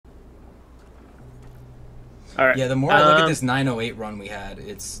Alright. Yeah, the more I look at this 908 run we had,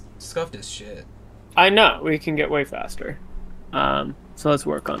 it's scuffed as shit. I know, we can get way faster. So let's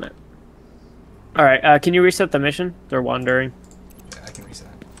work on it. Alright, can you reset the mission? They're wandering. Yeah, I can reset.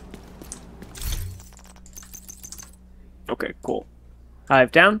 Okay, cool.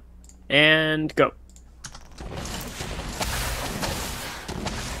 Hive down, and go.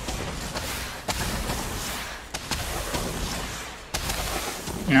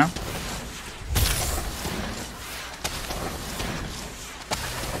 No?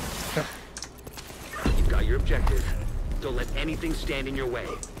 You've got your objective. Don't let anything stand in your way.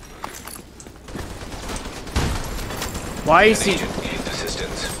 Why is he...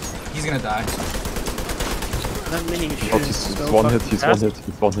 He's gonna die. That mini Oh, is he's so one hit, fucking he's one fast. hit,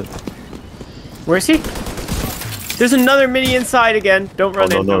 he's one hit. Where is he? There's another mini inside again. Don't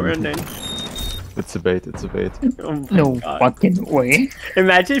run Oh, in, no, don't no. run in. It's a bait, it's a bait. Oh my No God. fucking way.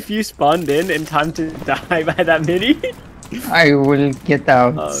 Imagine if you spawned in time to die by that mini. I will get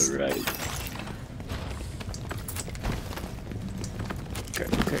out. Alright. Okay.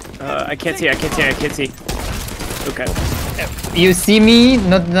 I can't see. Okay. You see me,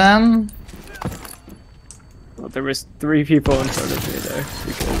 not them? Well, there was 3 people in front of me there.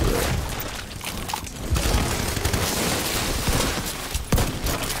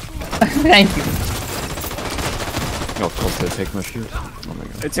 Thank you. Oh, of course they take my shield. Oh my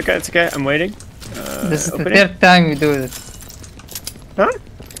god. It's okay. I'm waiting. This is the opening. 3rd time you do this. Huh?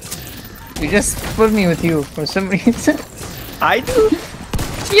 You just put me with you for some reason. I do?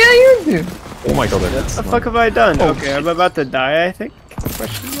 Yeah, you do. Oh my god, What the fuck have I done? Okay, I'm about to die, I think.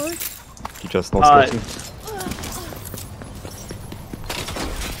 Question mark? He just lost it.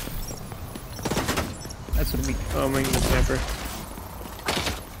 That's what we Oh, I'm winging the sniper.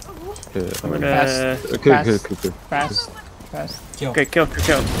 Okay, I'm gonna... Fast. okay. Fast. Kill. Okay, kill.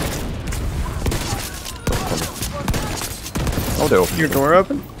 Oh, they opened Your it. door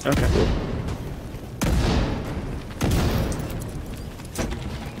open? Okay.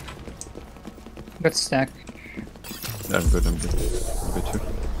 Good stack. I'm good. I'm good too.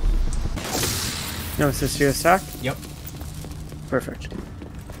 No, is this your stack? Yep. Perfect.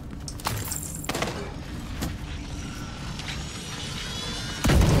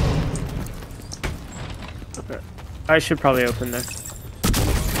 Okay. I should probably open this.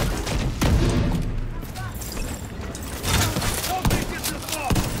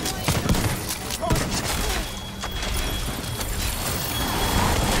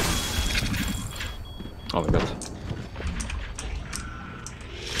 Oh my god.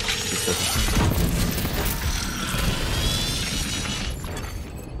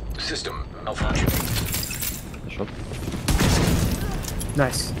 System malfunctioning. Shot.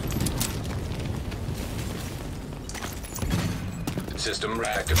 Nice. System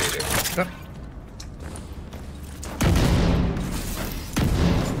reactivated.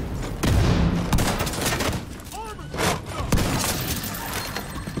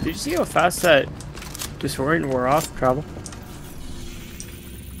 Did you see how fast that Disorientation wore off travel?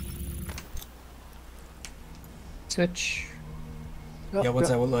 Switch. Yeah, once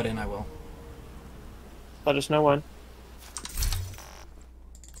I will load in, I will. Let us know when.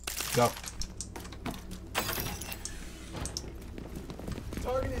 Go.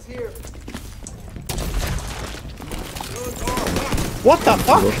 Target is here. What the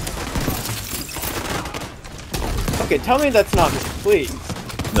fuck? Okay, tell me that's not me, please.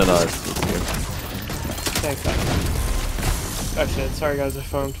 No, it's here. Thanks, guys. Oh shit, sorry guys, I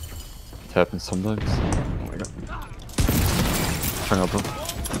phoned. It happens sometimes. Oh my god. Hang up, bro.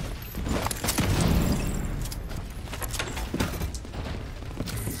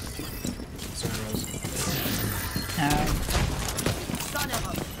 Sorry, Rose. Son of a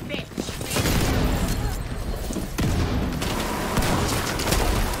bitch.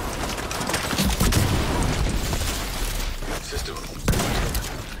 System.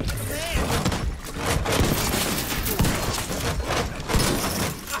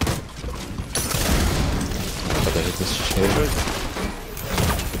 But I hit this shit.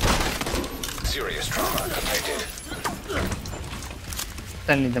 Serious trauma detected.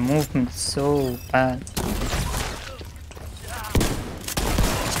 Suddenly the movement is so bad.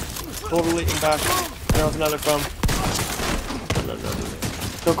 Totally in back. There's another phone. No.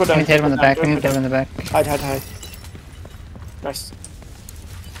 Don't go down. Let me hit him on the back. Let me Don't hit go him on the back. down. Hide. Nice.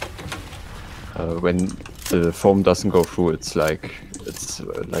 When the foam doesn't go through, it's like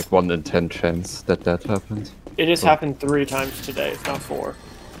 1 in 10 chance that happens. It has happened 3 times today, if not 4.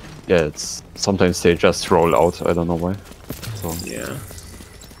 Yeah, it's sometimes they just roll out. I don't know why. So Yeah.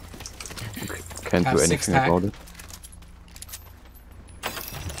 can't Have do 6 anything tack. about it.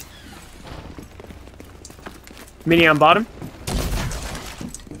 Mini on bottom.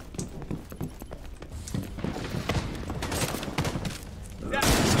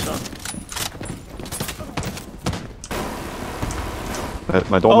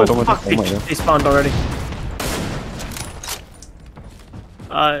 My door, my door, my door. Fuck, Oh my god. they spawned already.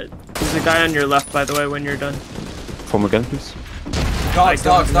 There's a guy on your left, by the way, when you're done. Form again, please. Dogs,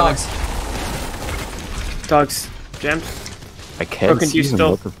 dogs, dogs. Dogs. Jammed. I can't Broken, see you them. still-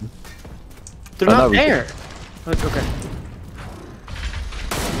 What the f- They're Oh, now not we there. Oh, okay.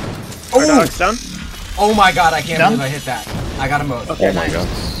 Our Oh, dog's down. oh my god, I can't Done? believe I hit that. I got a mode. Okay. Oh my god.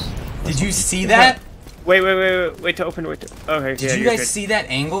 Did you see that? Wait to open. Wait to. Okay. Did yeah, you you're guys good. see that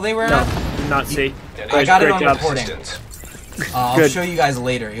angle they were No, at? did not see. I got it Great on job. recording. I'll Good. show you guys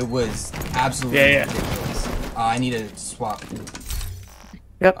later. It was absolutely Yeah. ridiculous. I need to swap.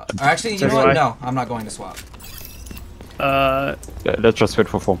 Yep. Or actually, you So know do what? I. No, I'm not going to swap. Yeah, let's just wait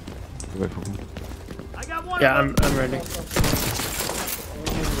for form. Wait for form. Yeah, I'm ready.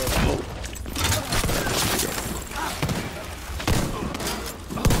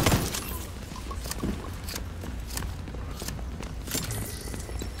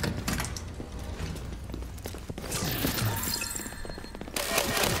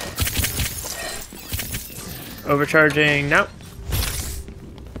 Overcharging now.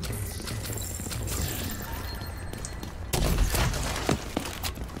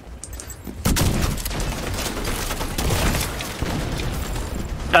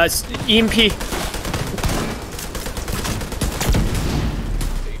 It's EMP.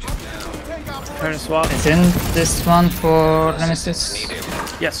 Trying to swap. Isn't this one for Nemesis?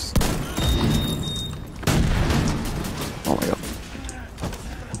 Yes. Oh my god.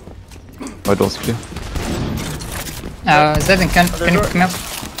 My door's clear. Zedin, can you door. come up?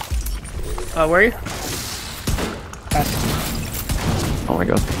 Where are you? Oh my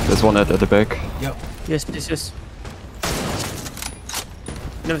god. There's one at the back. Yep. Yes.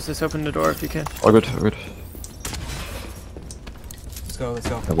 Nemesis, open the door if you can. Oh good, oh good. Let's go, let's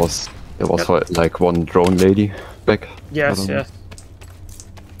go. There was like one drone lady back. I Yes, don't know. yes.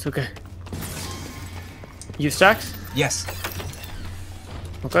 It's okay. You stacks? Yes.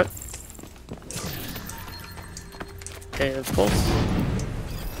 Okay. Okay, let's pulse.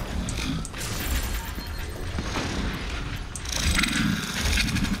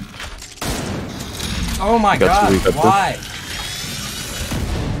 Oh my Got god, you, got you. why?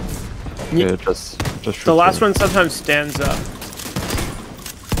 Yeah, just shoot The last the- one sometimes stands up.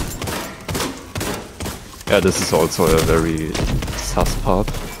 Yeah, this is also a very sus part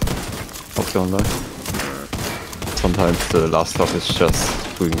of the online. Sometimes the last stop is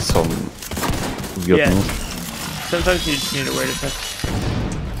just doing some weird Yeah. move. Sometimes you just need to wait a sec.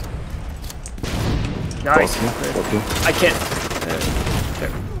 Nice. Okay, okay. I can't.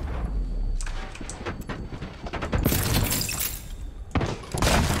 There.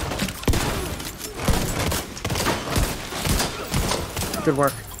 Good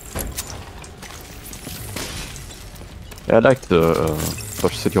work. Yeah, I like the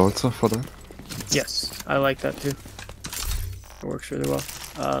Dodge City also for that. Yes, I like that too. It works really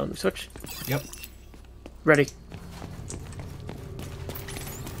well. Switch. Yep. Ready.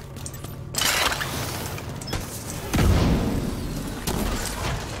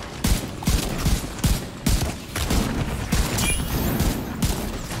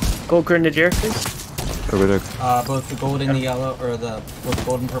 Gold grenadier, please. Okay, Both the gold and the yellow, or both the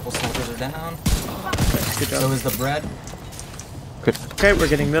gold and purple snipers are down. Good job. So is the bread. Okay, we're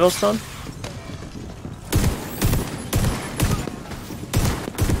getting middle stun.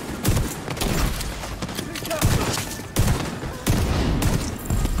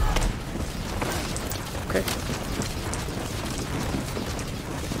 Okay.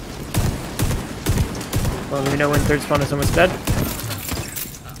 Well, let me know when third spawn is almost dead.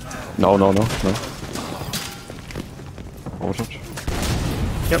 No. Overcharge.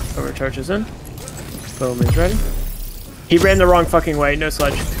 Yep, overcharge is in. Boom is ready. He ran the wrong fucking way, no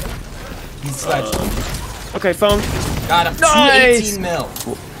sludge. He's sledged. Okay, foam. Got him. Nice! 18 mil.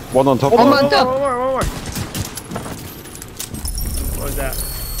 One on top. Oh my One god! more. What was that?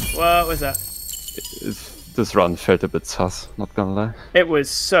 What was that? This run felt a bit sus, not gonna lie. It was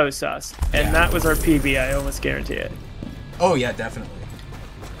so sus. And Yeah. that was our PB, I almost guarantee it. Oh yeah, definitely.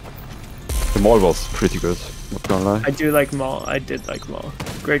 The mall was pretty good, not gonna lie. I do like Maul. I did like Maul.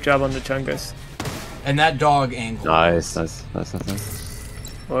 Great job on the Chungus. And that dog angle. Nice. Whoa,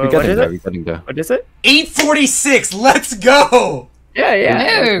 We're what getting is there, it? we're getting there. What is it? 846. Let's go. Yeah,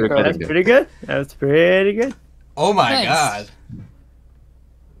 There we go. That's pretty good. That's pretty good. Oh my Nice. god.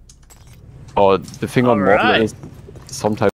 Oh, the thing on Alright. Mortal is sometimes